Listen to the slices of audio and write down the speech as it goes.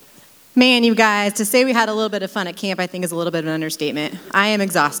Man, you guys, to say we had a little bit of fun at camp, I think is a little bit of an understatement. I am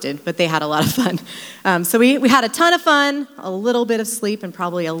exhausted, but they had a lot of fun. So we had a ton of fun, a little bit of sleep, and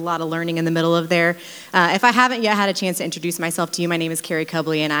probably a lot of learning in the middle of there. If I haven't yet had a chance to introduce myself to you, my name is Carrie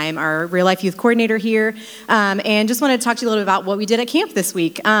Cubley, and I am our Real Life Youth Coordinator here. And just wanted to talk to you a little bit about what we did at camp this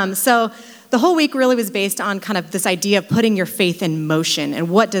week. So the whole week really was based on kind of this idea of putting your faith in motion, and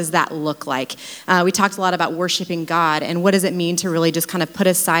what does that look like? We talked a lot about worshiping God, and what does it mean to really just kind of put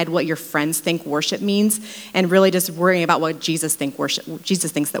aside what your friends think worship means, and really just worrying about what Jesus thinks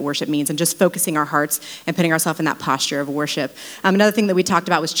that worship means, and just focusing our hearts and putting ourselves in that posture of worship. Another thing that we talked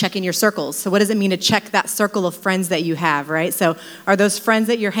about was checking your circles. So what does it mean to check that circle of friends that you have, right? So are those friends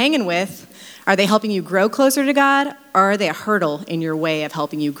that you're hanging with, are they helping you grow closer to God, or are they a hurdle in your way of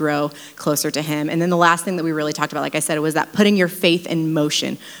helping you grow closer to Him? And then the last thing that we really talked about, like I said, was that putting your faith in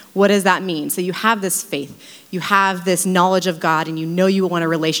motion. What does that mean? So you have this faith, you have this knowledge of God, and you know you want a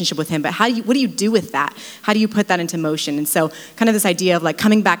relationship with Him, but what do you do with that? How do you put that into motion? And so kind of this idea of like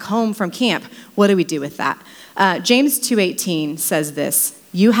coming back home from camp, what do we do with that? James 2:18 says this: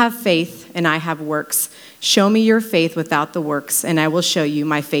 "You have faith and I have works. Show me your faith without the works, and I will show you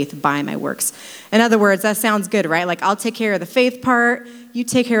my faith by my works." In other words, that sounds good, right? Like, I'll take care of the faith part, you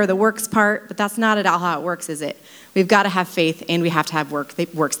take care of the works part, but that's not at all how it works, is it? We've got to have faith and we have to have works.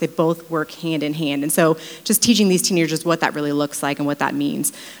 They both work hand in hand. And so just teaching these teenagers what that really looks like and what that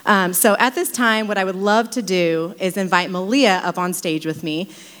means. So at this time, what I would love to do is invite Malia up on stage with me.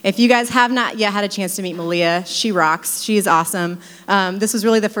 If you guys have not yet had a chance to meet Malia, she rocks. She is awesome. This was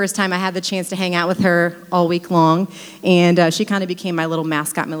really the first time I had the chance to hang out with her all week long. And she kind of became my little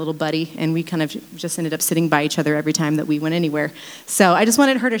mascot, my little buddy. And we kind of just ended up sitting by each other every time that we went anywhere. So I just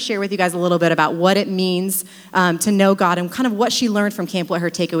wanted her to share with you guys a little bit about what it means to know God, and kind of what she learned from camp, what her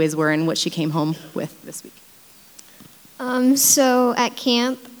takeaways were, and what she came home with this week. So at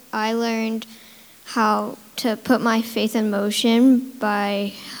camp, I learned how to put my faith in motion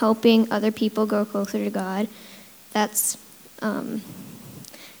by helping other people grow closer to God. That's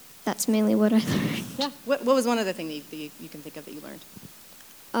mainly what I learned. Yeah. What was one other thing that you can think of that you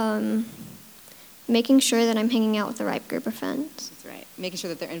learned? Making sure that I'm hanging out with the right group of friends. That's right. Making sure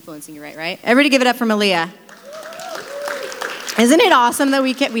that they're influencing you right? Everybody give it up for Malia. Isn't it awesome that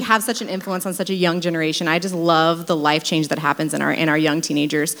we have such an influence on such a young generation? I just love the life change that happens in our young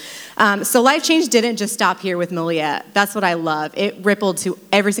teenagers. So life change didn't just stop here with Malia. That's what I love. It rippled to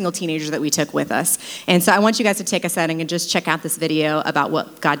every single teenager that we took with us. And so I want you guys to take a setting and just check out this video about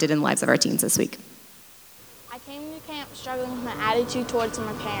what God did in the lives of our teens this week. I came to camp struggling with my attitude towards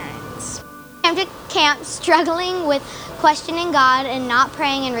my parents. I came to camp struggling with questioning God and not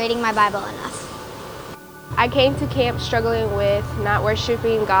praying and reading my Bible enough. I came to camp struggling with not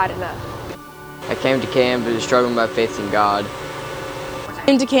worshiping God enough. I came to camp struggling with my faith in God. I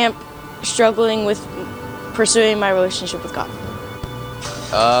came to camp struggling with pursuing my relationship with God.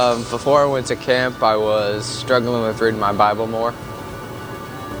 Before I went to camp, I was struggling with reading my Bible more.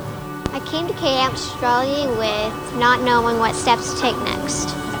 I came to camp struggling with not knowing what steps to take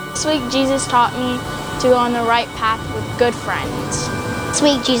next. This week, Jesus taught me to go on the right path with good friends. This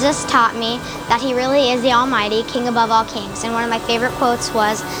week, Jesus taught me that He really is the Almighty, King above all kings. And one of my favorite quotes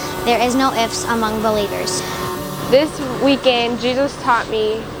was, "There is no ifs among believers." This weekend, Jesus taught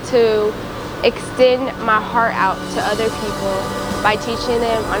me to extend my heart out to other people by teaching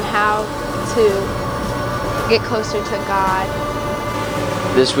them on how to get closer to God.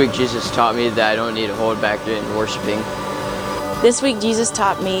 This week, Jesus taught me that I don't need to hold back in worshiping. This week, Jesus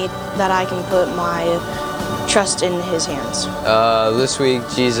taught me that I can put my trust in His hands. This week,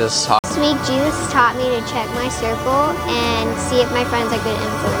 Jesus taught me to check my circle and see if my friends are good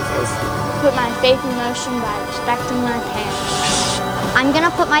influences. Put my faith in motion by respecting my parents. I'm going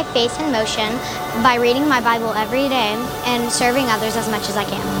to put my faith in motion by reading my Bible every day and serving others as much as I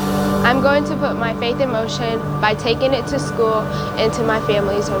can. I'm going to put my faith in motion by taking it to school and to my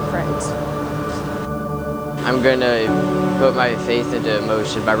families and friends. I'm going to put my faith into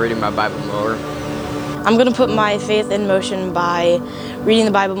motion by reading my Bible more. I'm going to put my faith in motion by reading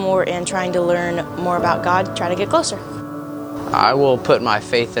the Bible more and trying to learn more about God, try to get closer. I will put my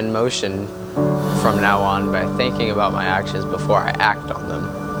faith in motion from now on by thinking about my actions before I act on them.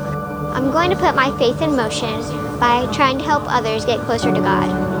 I'm going to put my faith in motion by trying to help others get closer to God.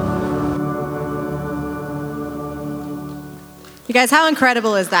 You guys, how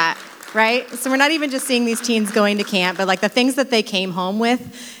incredible is that? Right? So we're not even just seeing these teens going to camp, but like the things that they came home with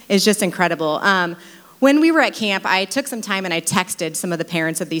is just incredible. when we were at camp, I took some time and I texted some of the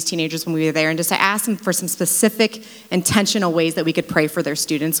parents of these teenagers when we were there, and just I asked them for some specific, intentional ways that we could pray for their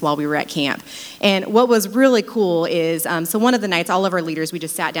students while we were at camp. And what was really cool is, so one of the nights, all of our leaders, we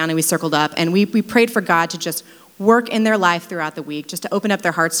just sat down and we circled up, and we prayed for God to just work in their life throughout the week, just to open up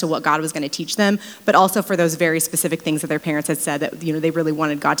their hearts to what God was going to teach them, but also for those very specific things that their parents had said that they really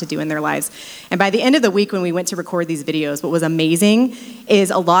wanted God to do in their lives. And by the end of the week, when we went to record these videos, what was amazing is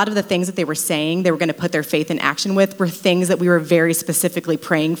a lot of the things that they were saying they were going to put their faith in action with were things that we were very specifically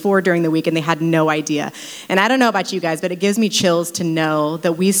praying for during the week, and they had no idea. And I don't know about you guys, but it gives me chills to know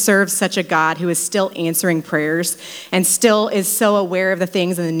that we serve such a God who is still answering prayers and still is so aware of the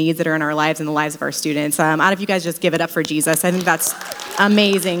things and the needs that are in our lives and the lives of our students. I don't know if you guys just give it up for Jesus. I think that's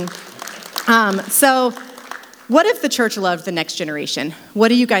amazing. So what if the church loved the next generation? What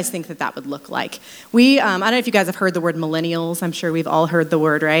do you guys think that would look like? I don't know if you guys have heard the word millennials. I'm sure we've all heard the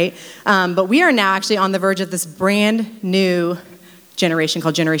word, right? But we are now actually on the verge of this brand new generation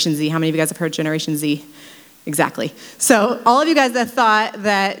called Generation Z. How many of you guys have heard Generation Z? Exactly. So all of you guys that thought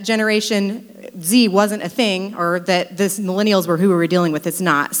that Generation Z wasn't a thing, or that this millennials were who we were dealing with, it's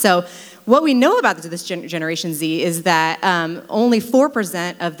not. So what we know about this Generation Z is that only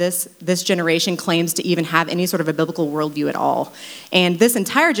 4% of this generation claims to even have any sort of a biblical worldview at all. And this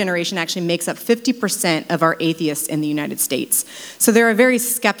entire generation actually makes up 50% of our atheists in the United States. So they're a very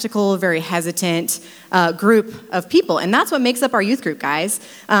skeptical, very hesitant group of people. And that's what makes up our youth group, guys.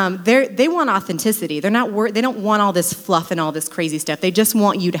 They want authenticity. They don't want all this fluff and all this crazy stuff. They just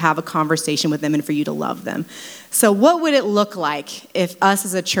want you to have a conversation with them and for you to love them. So what would it look like if us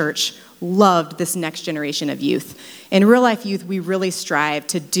as a church loved this next generation of youth? In Real Life Youth, we really strive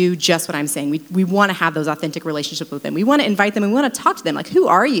to do just what I'm saying. We want to have those authentic relationships with them. We want to invite them and we want to talk to them. Like, who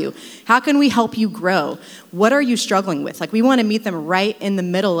are you? How can we help you grow? What are you struggling with? Like, we want to meet them right in the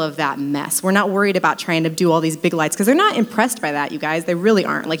middle of that mess. We're not worried about trying to do all these big lights because they're not impressed by that, you guys. They really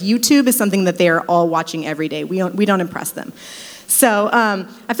aren't. Like, YouTube is something that they are all watching every day. We don't impress them. So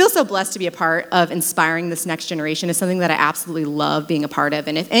I feel so blessed to be a part of inspiring this next generation. It's something that I absolutely love being a part of.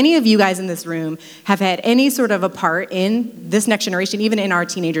 And if any of you guys in this room have had any sort of a part in this next generation, even in our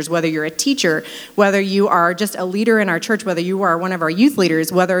teenagers, whether you're a teacher, whether you are just a leader in our church, whether you are one of our youth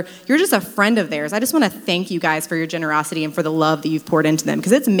leaders, whether you're just a friend of theirs, I just want to thank you guys for your generosity and for the love that you've poured into them,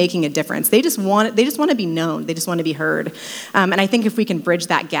 because it's making a difference. They just want to be known. They just want to be heard. And I think if we can bridge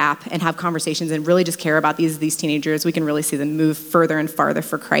that gap and have conversations and really just care about these teenagers, we can really see them move further and farther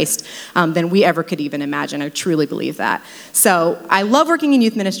for Christ than we ever could even imagine. I truly believe that. So I love working in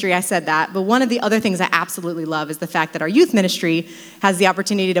youth ministry. I said that. But one of the other things I absolutely love is the fact that our youth ministry has the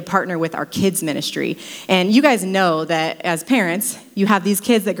opportunity to partner with our kids ministry. And you guys know that as parents, you have these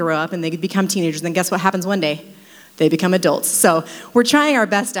kids that grow up and they become teenagers. And guess what happens one day? They become adults. So we're trying our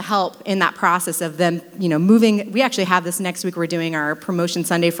best to help in that process of them, moving. We actually have this next week. We're doing our promotion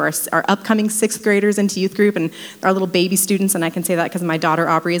Sunday for our upcoming 6th graders into youth group and our little baby students. And I can say that because my daughter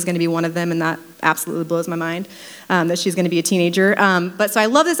Aubrey is going to be one of them, and that absolutely blows my mind that she's going to be a teenager. But so I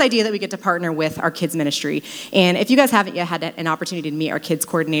love this idea that we get to partner with our kids ministry. And if you guys haven't yet had an opportunity to meet our kids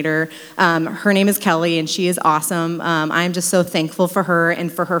coordinator, her name is Kelly, and she is awesome. I'm just so thankful for her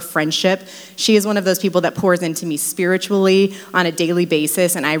and for her friendship. She is one of those people that pours into me spiritually on a daily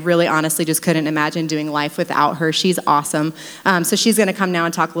basis, and I really honestly just couldn't imagine doing life without her. She's awesome. So she's going to come now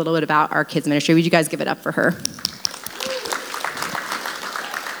and talk a little bit about our kids ministry. Would you guys give it up for her?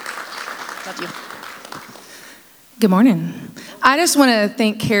 Love you. Good morning. I just want to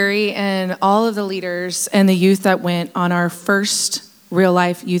thank Carrie and all of the leaders and the youth that went on our first Real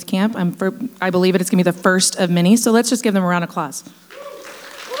Life Youth Camp. I believe it's going to be the first of many, so let's just give them a round of applause.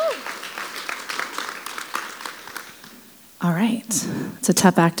 All right. It's a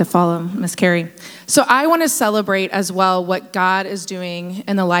tough act to follow, Miss Carrie. So I want to celebrate as well what God is doing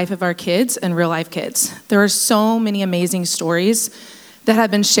in the life of our kids and Real Life Kids. There are so many amazing stories that have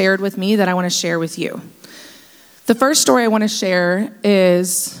been shared with me that I want to share with you. The first story I want to share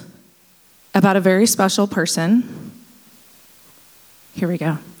is about a very special person. Here we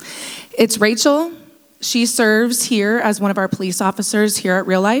go. It's Rachel. She serves here as one of our police officers here at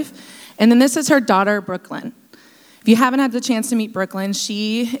Real Life. And then this is her daughter, Brooklyn. If you haven't had the chance to meet Brooklyn,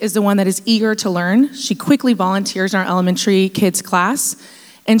 she is the one that is eager to learn. She quickly volunteers in our elementary kids class,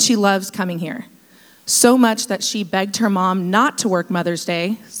 and she loves coming here. So much that she begged her mom not to work Mother's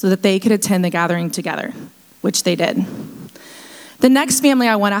Day so that they could attend the gathering together, which they did. The next family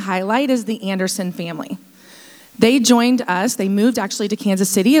I want to highlight is the Anderson family. They joined us. They moved actually to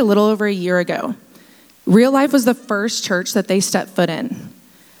Kansas City a little over a year ago. Real Life was the first church that they stepped foot in.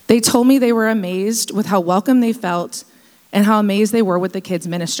 They told me they were amazed with how welcome they felt and how amazed they were with the kids'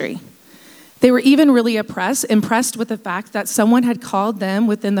 ministry. They were even really impressed with the fact that someone had called them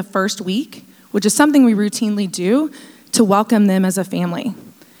within the first week, which is something we routinely do, to welcome them as a family.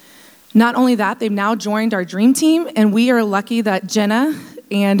 Not only that, they've now joined our dream team, and we are lucky that Jenna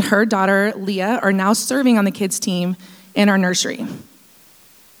and her daughter, Leah, are now serving on the kids team in our nursery.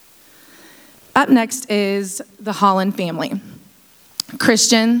 Up next is the Holland family.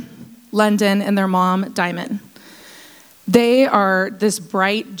 Christian, London, and their mom, Diamond. They are this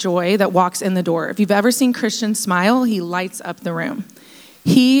bright joy that walks in the door. If you've ever seen Christian smile, he lights up the room.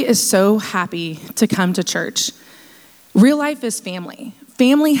 He is so happy to come to church. Real life is family.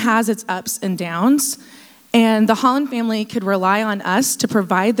 Family has its ups and downs, and the Holland family could rely on us to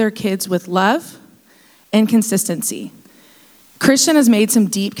provide their kids with love and consistency. Christian has made some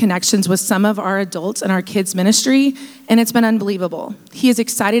deep connections with some of our adults in our kids' ministry, and it's been unbelievable. He is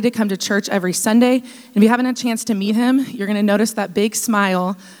excited to come to church every Sunday, and if you haven't had a chance to meet him, you're going to notice that big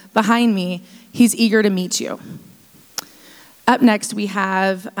smile behind me. He's eager to meet you. Up next, we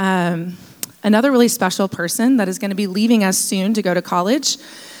have another really special person that is going to be leaving us soon to go to college,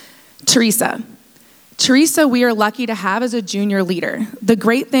 Teresa. Teresa, we are lucky to have as a junior leader. The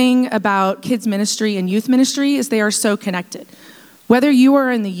great thing about kids ministry and youth ministry is they are so connected. Whether you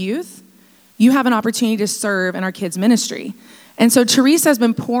are in the youth, you have an opportunity to serve in our kids ministry. And so Teresa has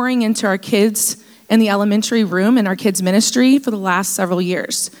been pouring into our kids in the elementary room in our kids ministry for the last several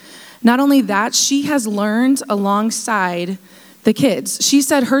years. Not only that, she has learned alongside the kids. She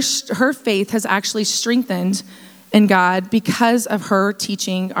said her faith has actually strengthened in God because of her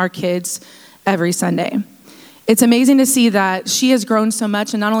teaching our kids every Sunday. It's amazing to see that she has grown so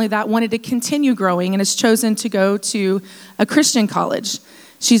much, and not only that, wanted to continue growing and has chosen to go to a Christian college.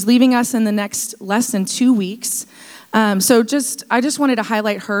 She's leaving us in the next less than 2 weeks. I just wanted to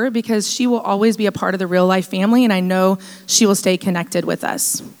highlight her because she will always be a part of the Real Life family, and I know she will stay connected with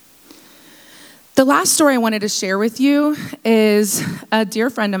us. The last story I wanted to share with you is a dear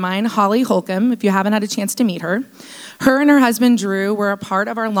friend of mine, Holly Holcomb, if you haven't had a chance to meet her. Her and her husband, Drew, were a part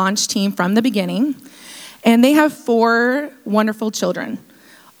of our launch team from the beginning, and they have 4 wonderful children.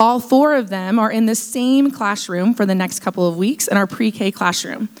 All 4 of them are in the same classroom for the next couple of weeks in our pre-K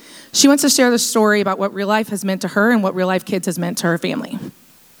classroom. She wants to share the story about what Real Life has meant to her and what Real Life Kids has meant to her family.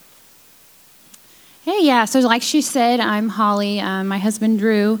 Hey, yeah, so like she said, I'm Holly, my husband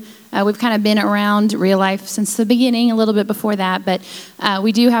Drew. We've kind of been around Real Life since the beginning, a little bit before that, but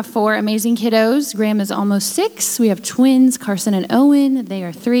we do have 4 amazing kiddos. Graham is almost 6. We have twins, Carson and Owen. They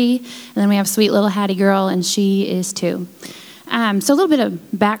are 3. And then we have sweet little Hattie girl, and she is 2. So a little bit of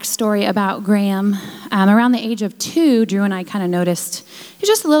backstory about Graham. Around the age of 2, Drew and I kind of noticed he's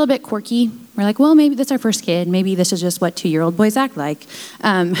just a little bit quirky. We're like, well, maybe that's our first kid. Maybe this is just what 2-year-old boys act like.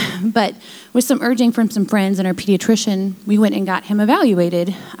 But with some urging from some friends and our pediatrician, we went and got him evaluated.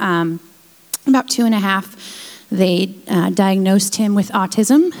 About 2.5, they diagnosed him with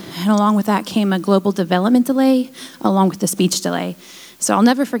autism, and along with that came a global development delay, along with the speech delay. So I'll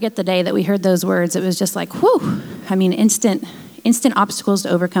never forget the day that we heard those words. It was just like, whew. I mean, instant obstacles to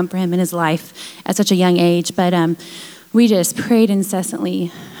overcome for him in his life at such a young age. But we just prayed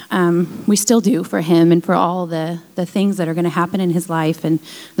incessantly. We still do for him and for all the things that are going to happen in his life and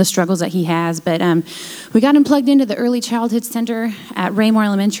the struggles that he has. But we got him plugged into the Early Childhood Center at Raymore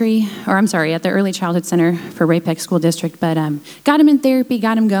Elementary, at the Early Childhood Center for Ray-Pec School District. But got him in therapy,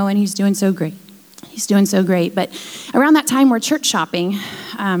 got him going. He's doing so great. But around that time, we're church shopping.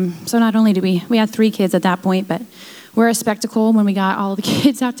 So not only did we had 3 kids at that point, but we're a spectacle when we got all the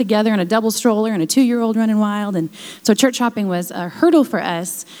kids out together in a double stroller and a 2-year-old running wild. And so church shopping was a hurdle for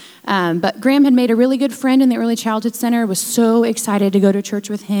us. But Graham had made a really good friend in the Early Childhood Center, was so excited to go to church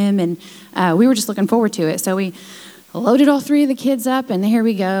with him. And we were just looking forward to it. So we loaded all 3 of the kids up, and here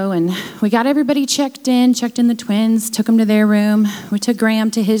we go. And we got everybody checked in the twins, took them to their room. We took Graham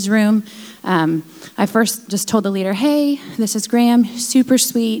to his room. I first just told the leader, hey, this is Graham, super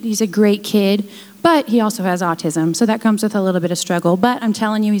sweet. He's a great kid, but he also has autism. So that comes with a little bit of struggle. But I'm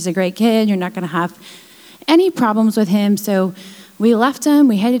telling you, he's a great kid. You're not going to have any problems with him. So we left him.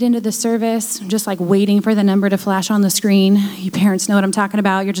 We headed into the service, just like waiting for the number to flash on the screen. You parents know what I'm talking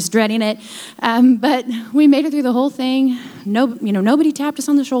about. You're just dreading it. But we made it through the whole thing. Nobody tapped us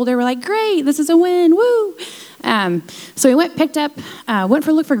on the shoulder. We're like, great, this is a win, woo. So we went for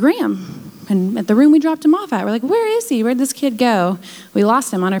a look for Graham. And at the room we dropped him off at, we're like, where is he? Where'd this kid go? We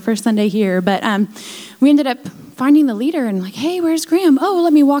lost him on our first Sunday here. But we ended up finding the leader and like, hey, where's Graham? Oh,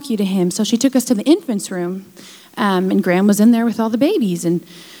 let me walk you to him. So she took us to the infants room. And Graham was in there with all the babies. And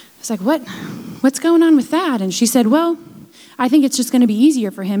I was like, what's going on with that? And she said, well, I think it's just going to be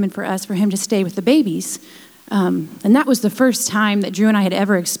easier for him and for us for him to stay with the babies. And that was the first time that Drew and I had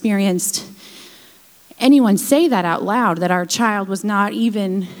ever experienced anyone say that out loud, that our child was not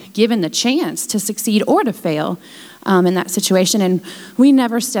even given the chance to succeed or to fail in that situation. And we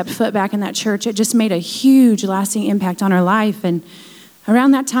never stepped foot back in that church. It just made a huge lasting impact on our life. And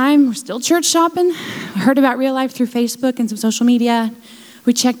around that time, we're still church shopping. I heard about Real Life through Facebook and some social media.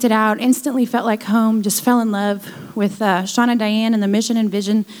 We checked it out, instantly felt like home, just fell in love with Sean and Diane and the mission and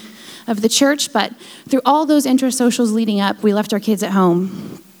vision of the church. But through all those intra-socials leading up, we left our kids at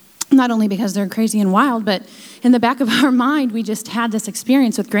home. Not only because they're crazy and wild, but in the back of our mind, we just had this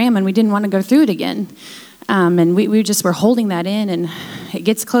experience with Graham and we didn't want to go through it again. And we just were holding that in, and it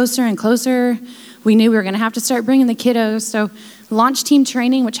gets closer and closer. We knew we were going to have to start bringing the kiddos. So launch team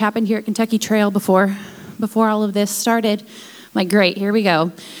training, which happened here at Kentucky Trail before all of this started. I'm like, great, here we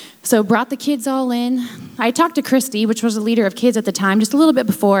go. So brought the kids all in. I talked to Christy, which was the leader of kids at the time, just a little bit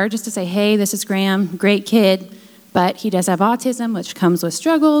before, just to say, hey, this is Graham, great kid. But he does have autism, which comes with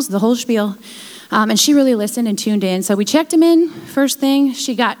struggles, the whole spiel. And she really listened and tuned in. So we checked him in. First thing,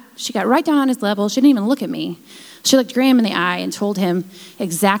 she got right down on his level. She didn't even look at me. She looked Graham in the eye and told him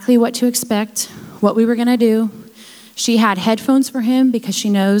exactly what to expect, what we were going to do. She had headphones for him because she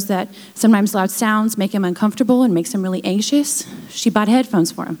knows that sometimes loud sounds make him uncomfortable and makes him really anxious. She bought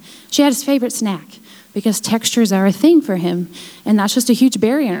headphones for him. She had his favorite snack because textures are a thing for him. And that's just a huge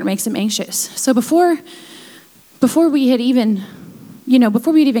barrier. It makes him anxious. So before we had even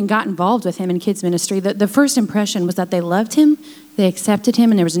got involved with him in kids ministry, the first impression was that they loved him, they accepted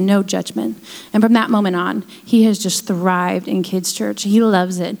him, and there was no judgment. And from that moment on, he has just thrived in kids church. He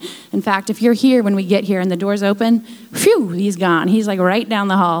loves it. In fact, if you're here when we get here and the door's open, phew, he's gone. He's like right down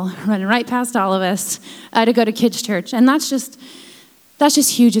the hall, running right past all of us to go to kids church. And that's just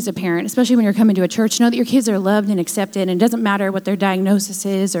huge as a parent, especially when you're coming to a church. Know that your kids are loved and accepted, and it doesn't matter what their diagnosis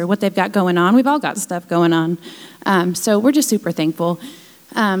is or what they've got going on. We've all got stuff going on. So we're just super thankful.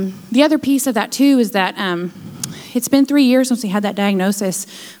 The other piece of that, too, is that it's been 3 years since we had that diagnosis.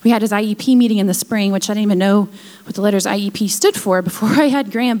 We had his IEP meeting in the spring, which I didn't even know what the letters IEP stood for before I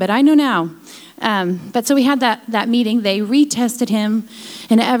had Graham, but I know now. But so we had that meeting. They retested him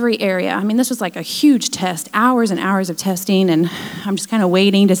in every area. I mean, this was like a huge test, hours and hours of testing, and I'm just kind of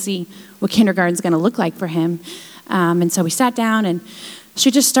waiting to see what kindergarten's going to look like for him. And so we sat down, and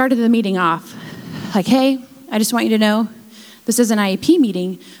she just started the meeting off like, hey, I just want you to know this is an IEP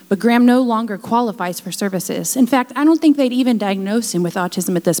meeting, but Graham no longer qualifies for services. In fact, I don't think they'd even diagnose him with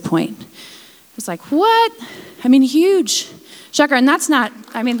autism at this point. It's like, what? I mean, huge shocker. And that's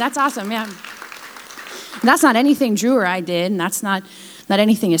awesome, yeah. That's not anything Drew or I did, and that's not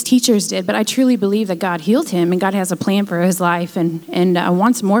anything his teachers did, but I truly believe that God healed him, and God has a plan for his life, and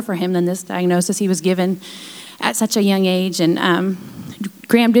wants more for him than this diagnosis he was given at such a young age. And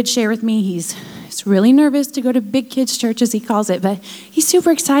Graham did share with me he's really nervous to go to big kids church, as he calls it, but he's super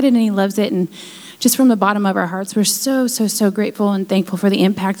excited and he loves it. And just from the bottom of our hearts, we're so, so, so grateful and thankful for the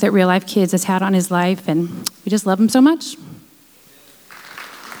impact that Real Life Kids has had on his life, and we just love him so much.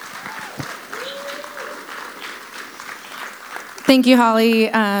 Thank you, Holly,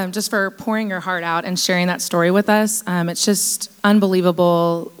 just for pouring your heart out and sharing that story with us. It's just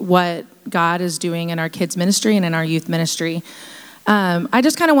unbelievable what God is doing in our kids' ministry and in our youth ministry. I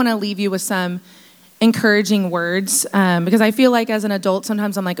just kind of want to leave you with some encouraging words because I feel like as an adult,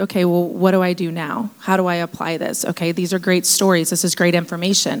 sometimes I'm like, okay, well, what do I do now? How do I apply this? Okay, these are great stories. This is great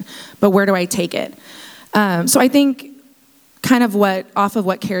information, but where do I take it? So I think kind of off of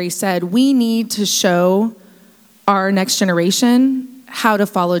what Carrie said, we need to show our next generation how to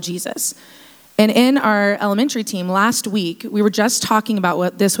follow Jesus. And in our elementary team last week, we were just talking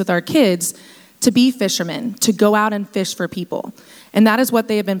about this with our kids, to be fishermen, to go out and fish for people. And that is what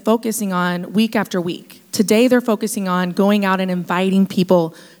they have been focusing on week after week. Today, they're focusing on going out and inviting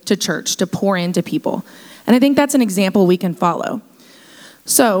people to church, to pour into people. And I think that's an example we can follow.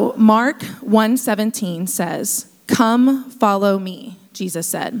 So Mark 1:17 says, "Come follow me," Jesus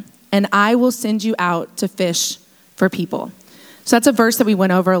said, "and I will send you out to fish for people." So that's a verse that we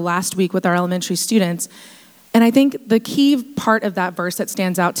went over last week with our elementary students. And I think the key part of that verse that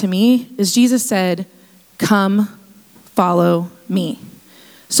stands out to me is Jesus said, "Come follow me."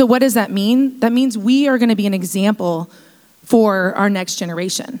 So what does that mean? That means we are going to be an example for our next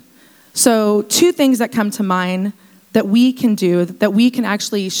generation. So 2 things that come to mind that we can do, that we can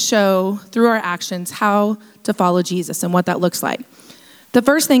actually show through our actions how to follow Jesus and what that looks like. The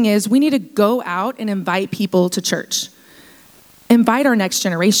first thing is we need to go out and invite people to church. Invite our next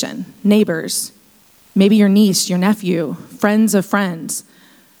generation, neighbors, maybe your niece, your nephew, friends of friends.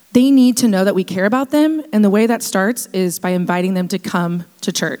 They need to know that we care about them, and the way that starts is by inviting them to come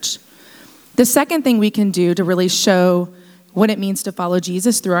to church. The second thing we can do to really show what it means to follow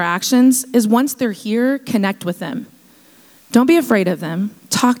Jesus through our actions is once they're here, connect with them. Don't be afraid of them.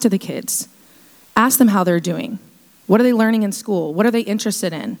 Talk to the kids. Ask them how they're doing. What are they learning in school? What are they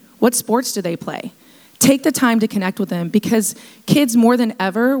interested in? What sports do they play? Take the time to connect with them because kids more than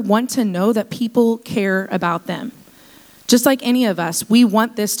ever want to know that people care about them. Just like any of us, we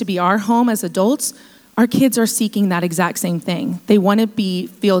want this to be our home as adults. Our kids are seeking that exact same thing. They want to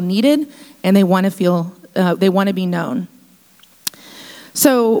feel needed, and they want to be known.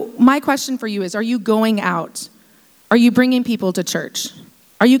 So my question for you is, are you going out? Are you bringing people to church?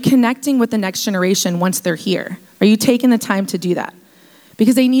 Are you connecting with the next generation once they're here? Are you taking the time to do that?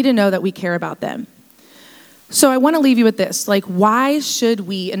 Because they need to know that we care about them. So I want to leave you with this. Why should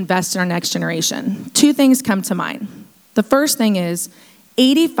we invest in our next generation? 2 things come to mind. The first thing is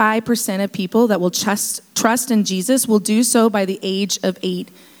 85% of people that will trust in Jesus will do so by the age of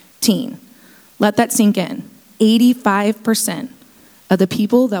 18. Let that sink in. 85% of the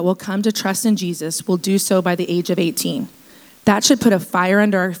people that will come to trust in Jesus will do so by the age of 18. That should put a fire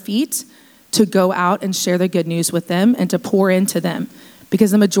under our feet to go out and share the good news with them and to pour into them,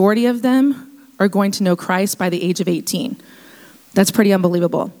 because the majority of them are going to know Christ by the age of 18. That's pretty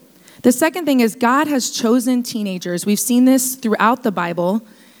unbelievable. The second thing is God has chosen teenagers. We've seen this throughout the Bible.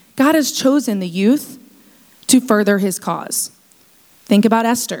 God has chosen the youth to further his cause. Think about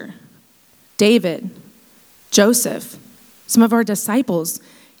Esther, David, Joseph, some of our disciples.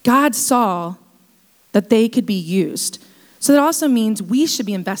 God saw that they could be used. So that also means we should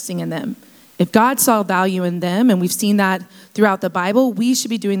be investing in them. If God saw value in them, and we've seen that throughout the Bible, we should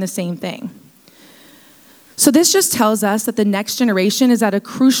be doing the same thing. So this just tells us that the next generation is at a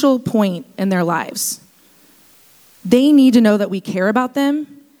crucial point in their lives. They need to know that we care about them,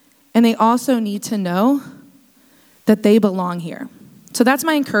 and they also need to know that they belong here. So that's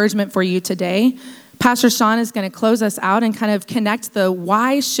my encouragement for you today. Pastor Sean is going to close us out and kind of connect the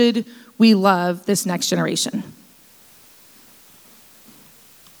why should we love this next generation.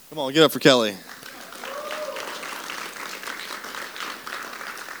 Come on, get up for Kelly.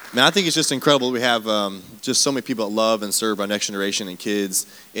 Man, I think it's just incredible. We have just so many people that love and serve our next generation and kids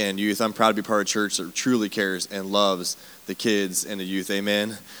and youth. I'm proud to be part of a church that truly cares and loves the kids and the youth.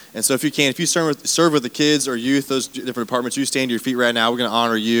 Amen. And so if you serve with the kids or youth, those different departments, you stand to your feet right now. We're going to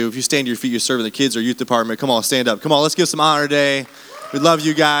honor you. If you stand to your feet, you serve in the kids or youth department. Come on, stand up. Come on, let's give some honor today. We love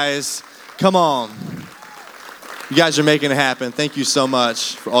you guys. Come on. You guys are making it happen. Thank you so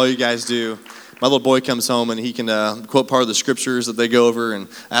much for all you guys do. My little boy comes home and he can quote part of the scriptures that they go over and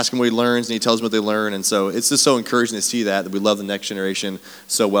ask him what he learns, and he tells them what they learn. And so it's just so encouraging to see that we love the next generation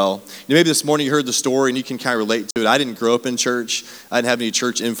so well. Maybe this morning you heard the story and you can kind of relate to it. I didn't grow up in church. I didn't have any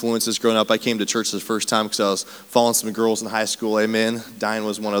church influences growing up. I came to church the first time because I was following some girls in high school. Amen. Diane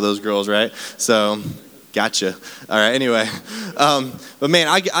was one of those girls, right? So gotcha. All right, anyway. But man,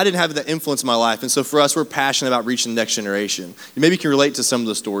 I didn't have that influence in my life. And so for us, we're passionate about reaching the next generation. You maybe can relate to some of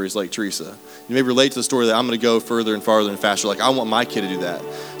the stories like Teresa. You maybe relate to the story that I'm going to go further and farther and faster. Like I want my kid to do that.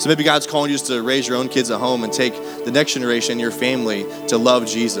 So maybe God's calling you just to raise your own kids at home and take the next generation, your family, to love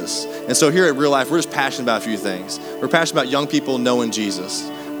Jesus. And so here at Real Life, we're just passionate about a few things. We're passionate about young people knowing Jesus.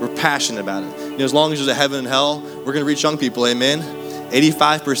 We're passionate about it. As long as there's a heaven and hell, we're going to reach young people. Amen.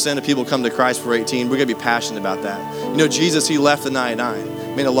 85% of people come to Christ for 18. We're going to be passionate about that. Jesus, he left the 99.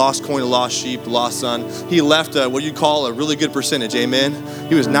 A lost coin, a lost sheep, a lost son. He left what you'd call a really good percentage, amen?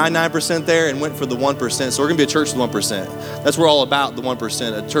 He was 99% there and went for the 1%. So we're going to be a church of 1%. That's what we're all about, the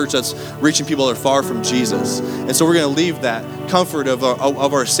 1%. A church that's reaching people that are far from Jesus. And so we're going to leave that comfort of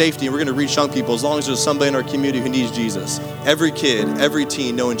our safety, and we're going to reach young people as long as there's somebody in our community who needs Jesus. Every kid, every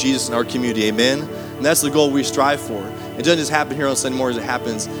teen knowing Jesus in our community, amen? And that's the goal we strive for. It doesn't just happen here on Sunday mornings. It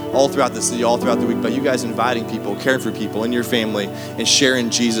happens all throughout the city, all throughout the week, by you guys inviting people, caring for people in your family, and sharing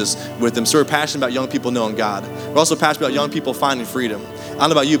Jesus with them. So we're passionate about young people knowing God. We're also passionate about young people finding freedom. I don't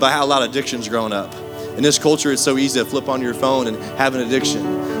know about you, but I had a lot of addictions growing up. In this culture, it's so easy to flip on your phone and have an addiction.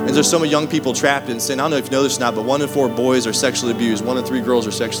 And there's so many young people trapped in sin. I don't know if you know this or not, but 1 in 4 boys are sexually abused. 1 in 3 girls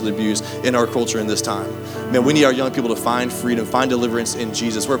are sexually abused in our culture in this time. Man, we need our young people to find freedom, find deliverance in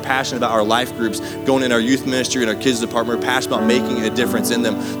Jesus. We're passionate about our life groups, going in our youth ministry and our kids department. We're passionate about making a difference in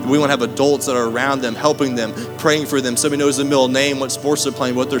them. We want to have adults that are around them, helping them, praying for them. Somebody knows the middle name, what sports they're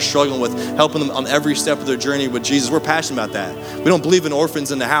playing, what they're struggling with, helping them on every step of their journey with Jesus. We're passionate about that. We don't believe in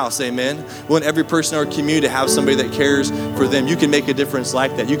orphans in the house, amen? We want every person in our community to have somebody that cares for them. You can make a difference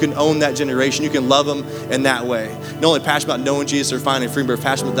like that. You can own that generation. You can love them in that way. Not only passionate about knowing Jesus or finding freedom, but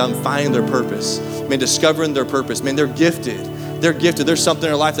passionate about them finding their purpose. Man, discovering their purpose. Man, they're gifted. They're gifted. There's something in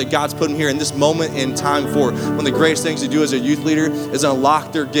their life that God's put them here in this moment in time for. One of the greatest things to do as a youth leader is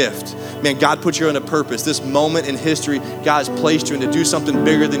unlock their gift. Man, God put you on a purpose. This moment in history, God has placed you in to do something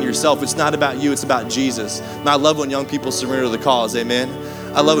bigger than yourself. It's not about you, it's about Jesus. And I love when young people surrender to the cause, amen?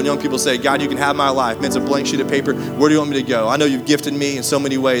 I love when young people say, God, you can have my life. Man, it's a blank sheet of paper. Where do you want me to go? I know you've gifted me in so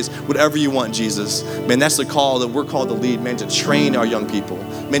many ways. Whatever you want, Jesus. Man, that's the call that we're called to lead, man, to train our young people.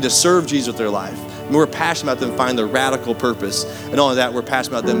 Man, to serve Jesus with their life. And we're passionate about them finding their radical purpose. And all of that, we're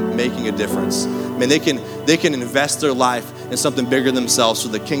passionate about them making a difference. Man, they can invest their life in something bigger than themselves for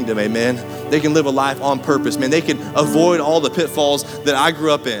the kingdom, amen? They can live a life on purpose. Man, they can avoid all the pitfalls that I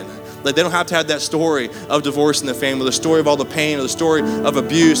grew up in. Like, they don't have to have that story of divorce in the family, the story of all the pain, or the story of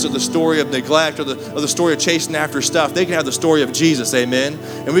abuse, or the story of neglect, or the story of chasing after stuff. They can have the story of Jesus, amen?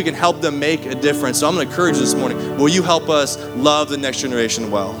 And we can help them make a difference. So I'm going to encourage you this morning, will you help us love the next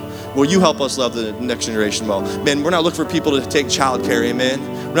generation well? Will you help us love the next generation well? Man, we're not looking for people to take childcare, amen?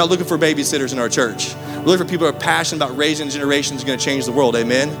 We're not looking for babysitters in our church. We're looking for people who are passionate about raising generations going to change the world,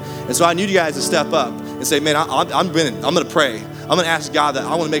 amen? And so I need you guys to step up and say, man, I'm going to pray. I'm going to ask God that I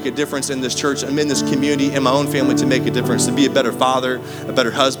want to make a difference in this church, I'm in this community, in my own family, to make a difference, to be a better father, a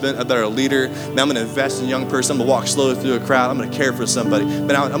better husband, a better leader. Man, I'm going to invest in a young person. I'm going to walk slowly through a crowd. I'm going to care for somebody.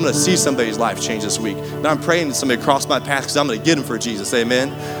 Man, I'm going to see somebody's life change this week. Now I'm praying that somebody cross my path because I'm going to get them for Jesus,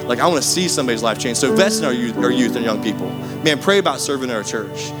 amen? Like, I want to see somebody's life change. So invest in our youth and young people. Man, pray about serving in our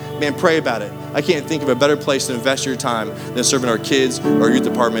church. Man, pray about it. I can't think of a better place to invest your time than serving our kids or our youth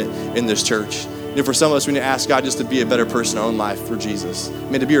department in this church. And for some of us, we need to ask God just to be a better person in our own life for Jesus.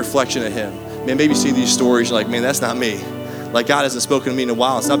 Man, to be a reflection of Him. Man, maybe you see these stories, you're like, man, that's not me. Like, God hasn't spoken to me in a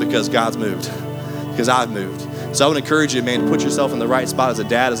while. It's not because God's moved, because I've moved. So I would encourage you, man, to put yourself in the right spot as a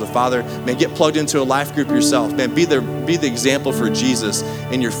dad, as a father. Man, get plugged into a life group yourself. Man, be the example for Jesus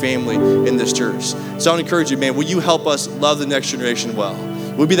in your family, in this church. So I would encourage you, man, will you help us love the next generation well?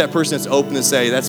 We'll be that person that's open to say, that's